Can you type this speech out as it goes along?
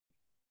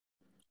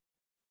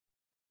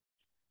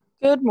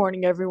Good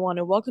morning, everyone,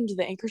 and welcome to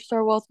the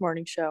Ankerstar Wealth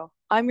Morning Show.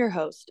 I'm your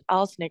host,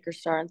 Allison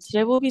Ankerstar, and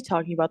today we'll be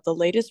talking about the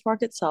latest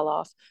market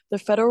sell-off, the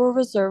Federal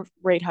Reserve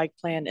rate hike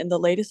plan, and the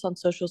latest on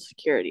Social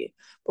Security.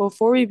 But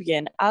before we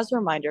begin, as a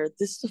reminder,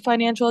 this is a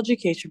financial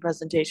education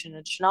presentation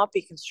and should not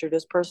be construed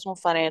as personal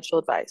financial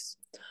advice.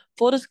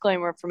 Full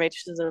disclaimer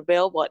information is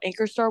available at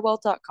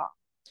ankerstarwealth.com.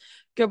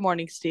 Good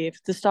morning, Steve.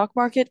 The stock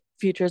market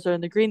futures are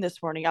in the green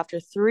this morning after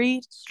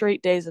 3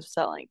 straight days of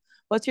selling.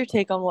 What's your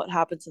take on what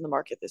happens in the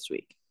market this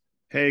week?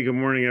 Hey, good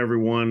morning,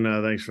 everyone.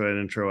 Thanks for that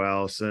intro,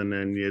 Allison.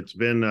 And it's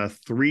been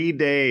 3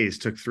 days,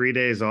 took 3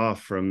 days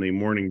off from the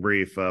morning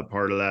brief.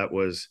 Part of that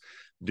was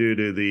due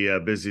to the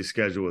busy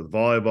schedule with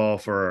volleyball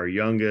for our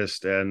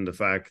youngest and the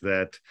fact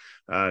that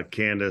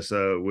Candace,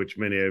 which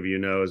many of you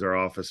know is our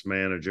office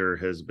manager,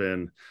 has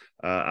been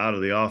out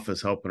of the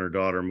office helping her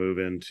daughter move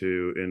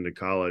into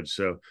college.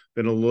 So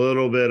been a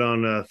little bit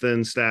on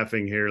thin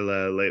staffing here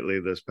lately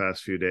this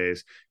past few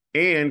days.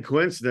 And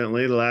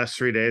coincidentally, the last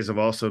 3 days have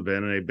also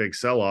been a big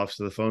sell-off,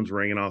 so the phone's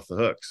ringing off the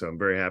hook. So I'm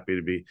very happy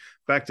to be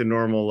back to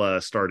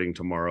normal starting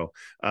tomorrow.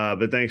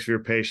 But thanks for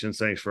your patience.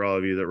 Thanks for all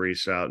of you that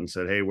reached out and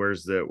said, "Hey,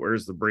 where's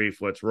the brief?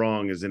 What's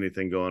wrong? Is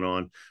anything going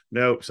on?"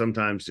 Nope.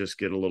 Sometimes just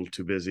get a little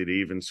too busy to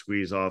even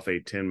squeeze off a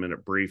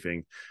 10-minute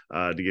briefing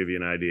to give you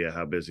an idea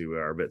how busy we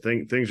are. But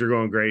things are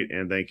going great,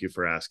 and thank you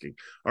for asking.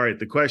 All right,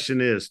 the question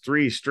is: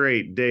 3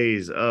 straight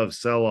days of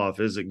sell-off.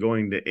 Is it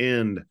going to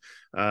end?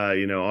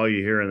 All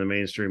you hear in the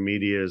mainstream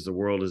media is the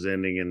world is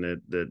ending and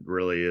that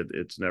really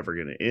it's never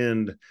going to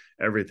end.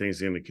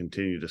 Everything's going to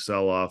continue to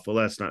sell off. Well,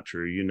 that's not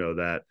true. You know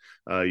that.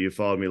 You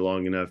followed me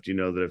long enough. You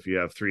know that if you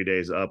have 3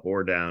 days up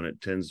or down, it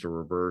tends to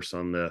reverse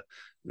on the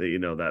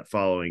that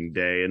following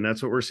day. And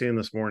that's what we're seeing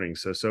this morning.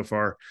 So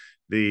far,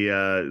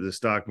 the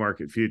stock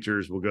market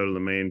futures, we'll go to the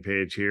main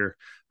page here,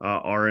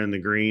 are in the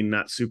green,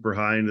 not super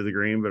high into the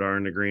green, but are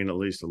in the green at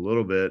least a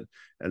little bit.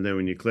 And then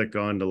when you click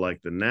on to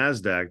like the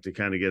NASDAQ to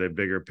kind of get a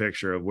bigger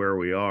picture of where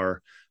we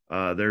are,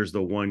 there's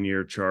the 1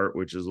 year chart,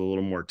 which is a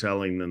little more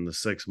telling than the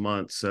 6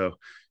 months. So,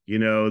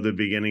 the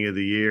beginning of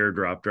the year,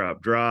 drop,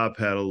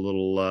 had a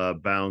little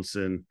bounce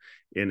in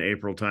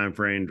April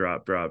timeframe,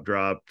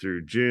 drop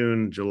through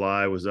June.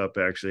 July was up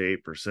actually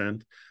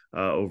 8%.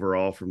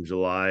 Overall from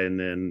July, and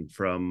then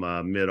from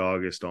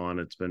mid-August on,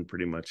 it's been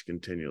pretty much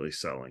continually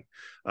selling.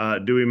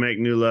 Do we make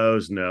new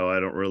lows? No, I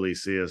don't really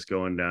see us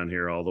going down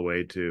here all the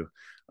way to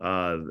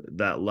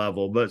that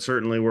level, but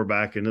certainly we're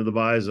back into the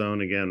buy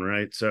zone again,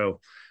 right? So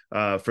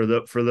for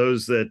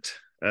those that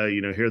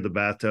hear the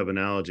bathtub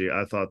analogy,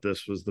 I thought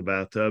this was the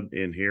bathtub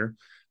in here.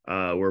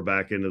 We're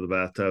back into the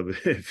bathtub,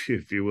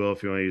 if you will,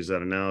 if you want to use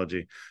that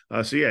analogy.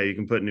 So yeah, you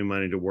can put new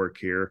money to work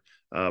here.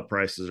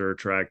 Prices are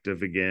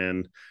attractive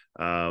again.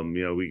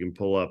 We can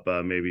pull up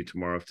maybe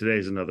tomorrow. If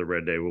today's another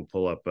red day, we'll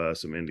pull up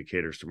some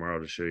indicators tomorrow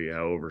to show you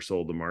how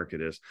oversold the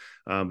market is.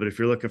 But if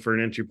you're looking for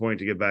an entry point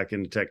to get back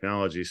into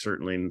technology,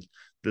 certainly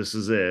this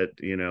is it.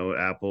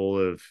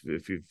 Apple,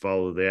 if you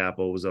follow the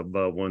Apple, was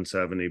above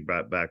 170,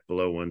 back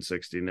below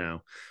 160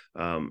 now.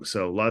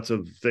 So lots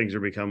of things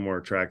are becoming more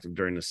attractive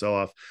during the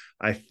sell-off.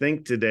 I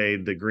think today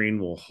the green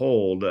will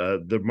hold.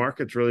 The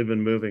market's really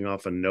been moving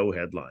off of no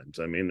headlines.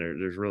 I mean,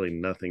 there's really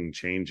nothing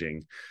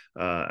changing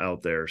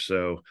out there.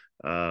 So,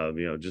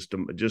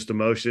 just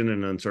emotion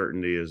and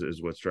uncertainty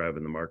is what's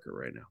driving the market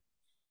right now.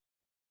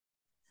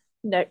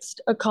 Next,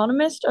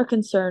 economists are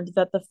concerned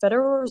that the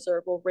Federal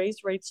Reserve will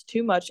raise rates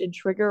too much and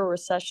trigger a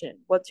recession.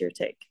 What's your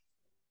take?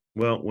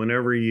 Well,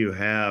 whenever you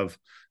have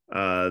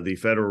the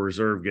Federal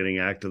Reserve getting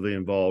actively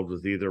involved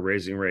with either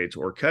raising rates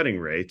or cutting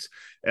rates,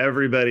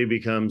 everybody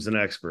becomes an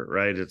expert,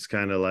 right? It's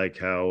kind of like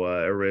how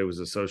everybody was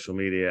a social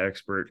media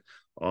expert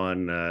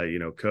on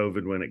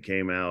COVID when it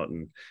came out,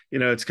 and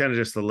it's kind of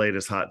just the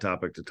latest hot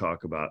topic to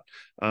talk about.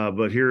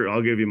 But here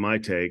I'll give you my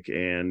take,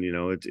 and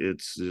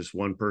it's just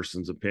one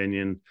person's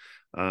opinion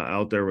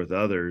out there with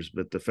others.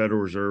 But the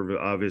Federal Reserve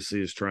obviously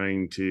is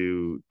trying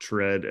to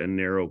tread a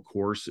narrow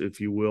course,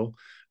 if you will.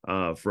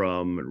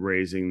 From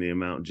raising the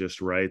amount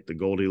just right, the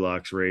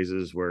Goldilocks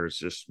raises where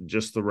it's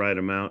just the right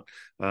amount.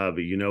 But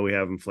we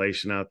have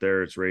inflation out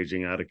there; it's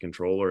raging out of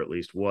control, or at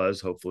least was.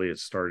 Hopefully,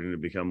 it's starting to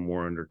become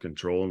more under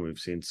control, and we've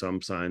seen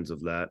some signs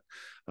of that.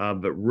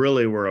 But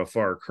really, we're a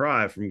far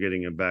cry from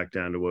getting it back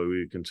down to what we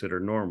would consider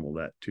normal,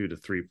 that 2 to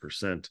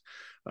 3%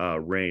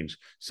 range.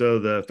 So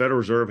the Federal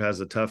Reserve has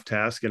a tough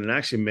task, and it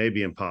actually may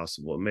be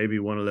impossible. It may be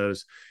one of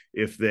those,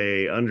 if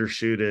they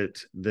undershoot it,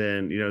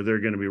 then they're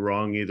going to be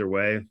wrong either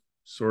way,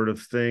 sort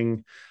of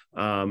thing.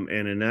 And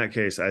in that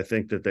case, I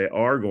think that they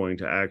are going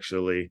to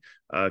actually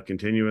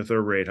continue with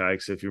their rate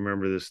hikes. If you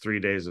remember, this 3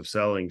 days of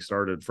selling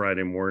started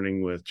Friday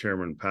morning with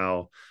Chairman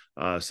Powell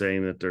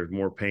saying that there's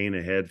more pain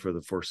ahead for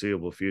the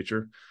foreseeable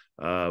future.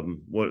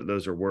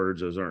 Those are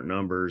words, those aren't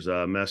numbers.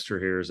 Mester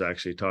here is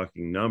actually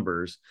talking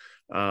numbers.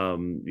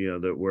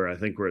 That where I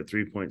think we're at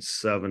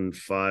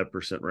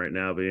 3.75% right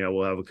now, but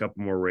we'll have a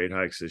couple more rate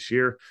hikes this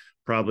year,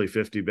 probably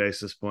 50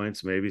 basis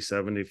points, maybe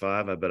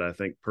 75. I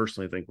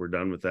personally think we're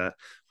done with that,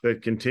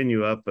 but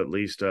continue up at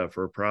least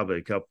for probably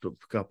a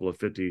couple of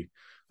 50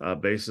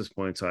 basis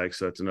points hike.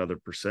 So it's another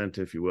percent,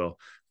 if you will,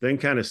 then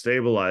kind of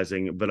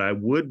stabilizing. But I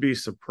would be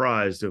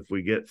surprised if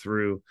we get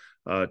through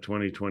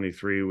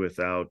 2023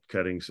 without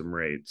cutting some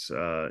rates,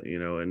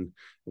 and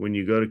when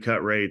you go to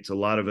cut rates, a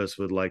lot of us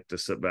would like to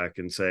sit back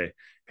and say,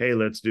 hey,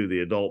 let's do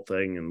the adult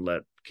thing and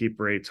keep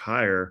rates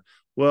higher.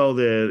 Well,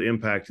 the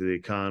impact of the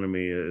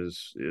economy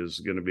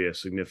is going to be a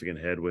significant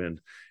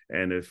headwind.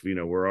 And if,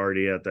 we're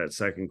already at that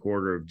second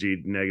quarter of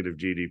negative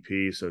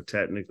GDP, so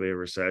technically a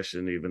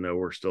recession, even though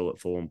we're still at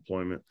full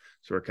employment.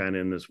 So we're kind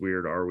of in this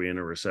weird, are we in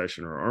a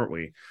recession or aren't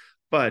we?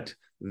 But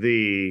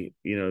the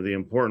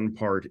important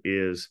part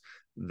is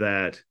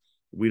that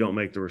we don't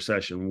make the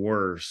recession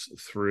worse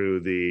through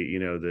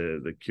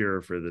the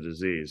cure for the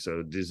disease.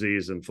 So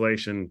disease,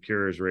 inflation,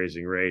 cure is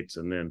raising rates.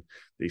 And then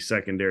the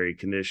secondary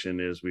condition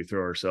is we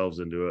throw ourselves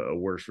into a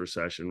worse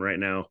recession right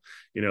now,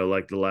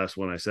 like the last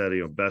one I said,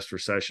 best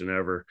recession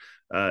ever,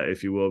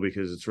 if you will,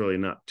 because it's really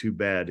not too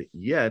bad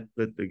yet,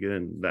 but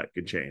again, that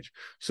could change.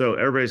 So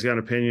everybody's got an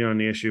opinion on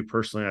the issue.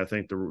 Personally, I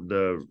think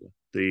the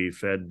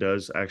Fed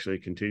does actually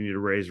continue to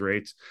raise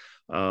rates.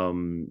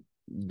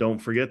 Don't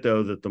forget,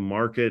 though, that the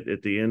market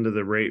at the end of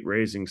the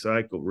rising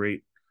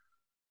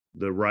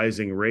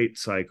rate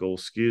cycle,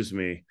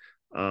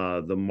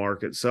 the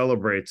market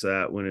celebrates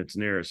that when it's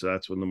near. So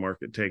that's when the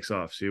market takes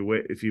off. So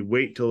if you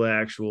wait till the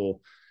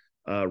actual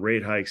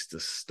rate hikes to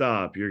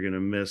stop, you're going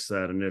to miss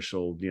that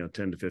initial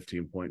 10 to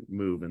 15 point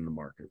move in the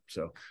market.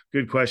 So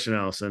good question,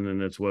 Allison,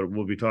 and it's what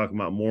we'll be talking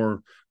about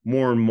more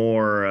and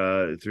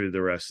more through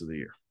the rest of the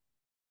year.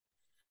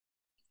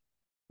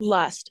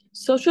 Last,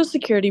 Social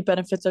Security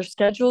benefits are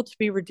scheduled to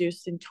be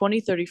reduced in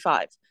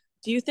 2035.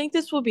 Do you think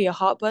this will be a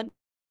hot button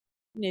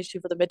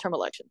issue for the midterm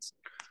elections?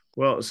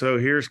 Well, so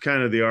here's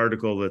kind of the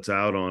article that's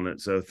out on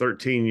it. So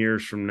 13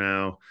 years from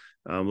now,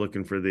 I'm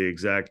looking for the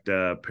exact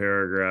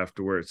paragraph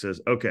to where it says,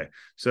 okay,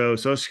 so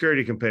Social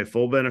Security can pay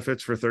full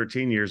benefits for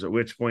 13 years, at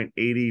which point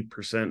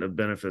 80% of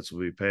benefits will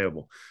be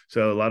payable.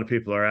 So a lot of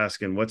people are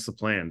asking, what's the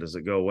plan? Does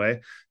it go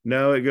away?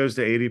 No, it goes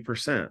to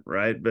 80%,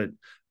 right? But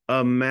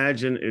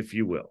imagine, if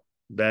you will,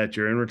 that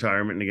you're in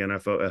retirement. And again, I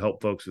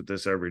help folks with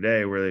this every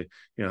day, where they,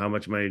 how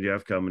much money do you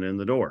have coming in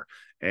the door?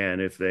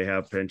 And if they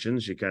have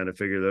pensions, you kind of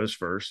figure those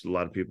first. A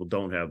lot of people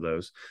don't have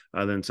those.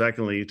 Then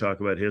secondly, you talk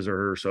about his or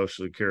her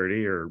Social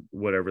Security or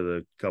whatever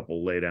the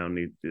couple lay down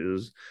need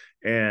is.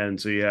 And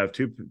so you have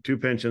two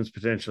pensions,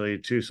 potentially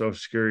two Social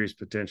Securities,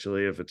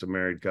 potentially, if it's a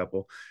married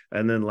couple.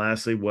 And then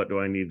lastly, what do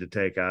I need to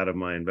take out of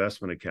my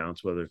investment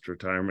accounts, whether it's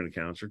retirement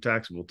accounts or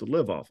taxable, to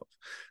live off of?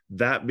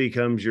 That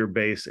becomes your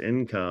base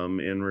income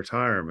in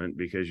retirement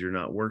because you're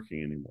not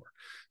working anymore.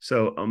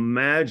 So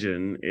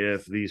imagine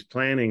if these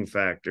planning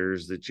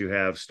factors that you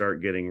have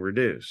start getting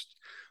reduced.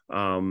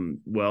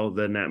 Well,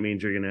 then that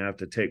means you're going to have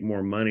to take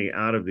more money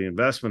out of the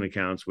investment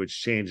accounts,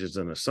 which changes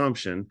an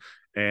assumption.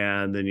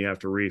 And then you have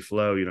to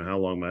reflow,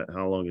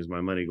 how long is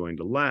my money going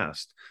to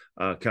last,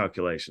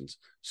 calculations.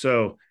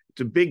 So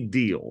it's a big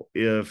deal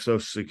if Social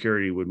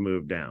Security would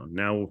move down.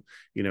 Now,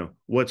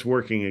 what's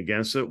working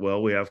against it?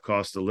 Well, we have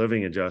cost of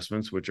living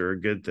adjustments, which are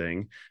a good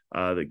thing,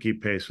 that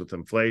keep pace with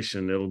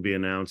inflation. It'll be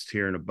announced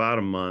here in about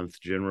a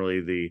month.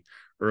 Generally, the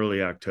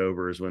early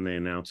October is when they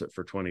announce it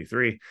for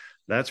 23.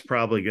 That's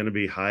probably going to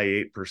be high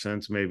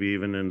 8%, maybe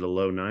even into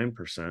low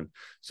 9%.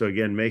 So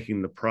again,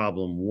 making the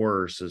problem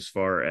worse as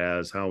far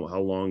as how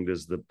long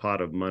does the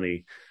pot of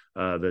money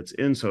that's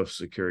in Social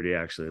Security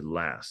actually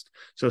last.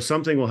 So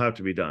something will have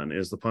to be done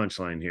is the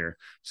punchline here.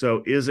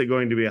 So is it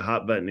going to be a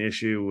hot button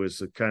issue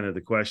was kind of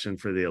the question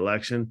for the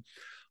election.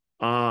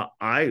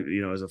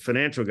 As a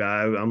financial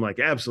guy, I'm like,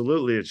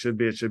 absolutely, it should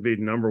be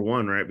number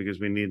one, right? Because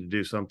we need to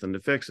do something to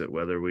fix it,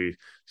 whether we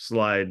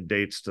slide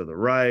dates to the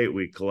right,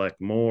 we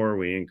collect more,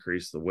 we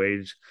increase the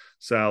wage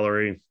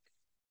salary,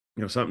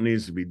 something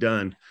needs to be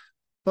done.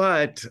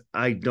 But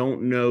I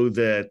don't know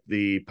that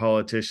the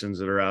politicians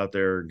that are out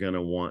there are going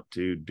to want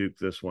to duke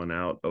this one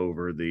out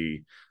over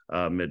the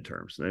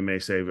midterms. They may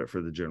save it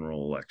for the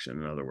general election,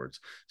 in other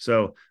words.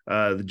 So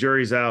the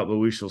jury's out, but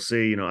we shall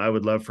see. I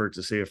would love for it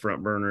to see a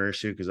front burner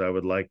issue, because I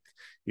would like,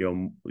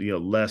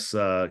 less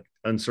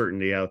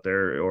uncertainty out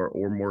there,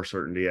 or more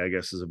certainty, I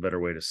guess is a better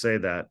way to say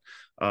that,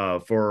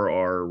 for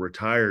our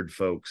retired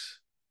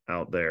folks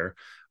out there.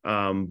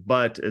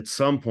 But at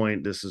some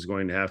point, this is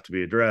going to have to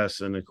be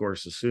addressed. And of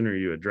course, the sooner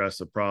you address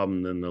the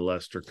problem, then the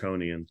less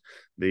draconian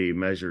the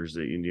measures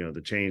that,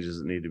 the changes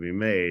that need to be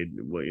made,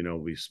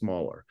 will be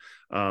smaller.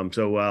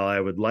 So while I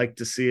would like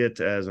to see it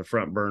as a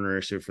front burner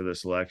issue for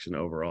this election,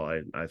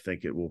 overall, I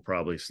think it will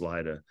probably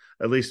slide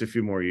at least a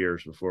few more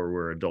years before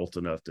we're adult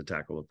enough to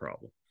tackle the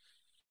problem.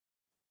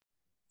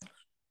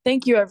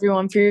 Thank you,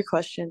 everyone, for your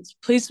questions.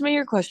 Please submit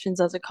your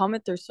questions as a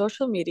comment through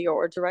social media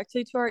or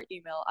directly to our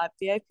email at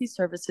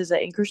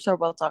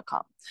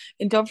vipservices@ankerstarwealth.com.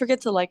 And don't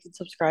forget to like and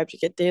subscribe to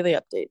get daily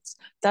updates.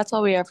 That's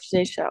all we have for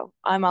today's show.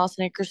 I'm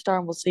Allison Ankerstar,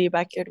 and we'll see you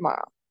back here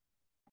tomorrow.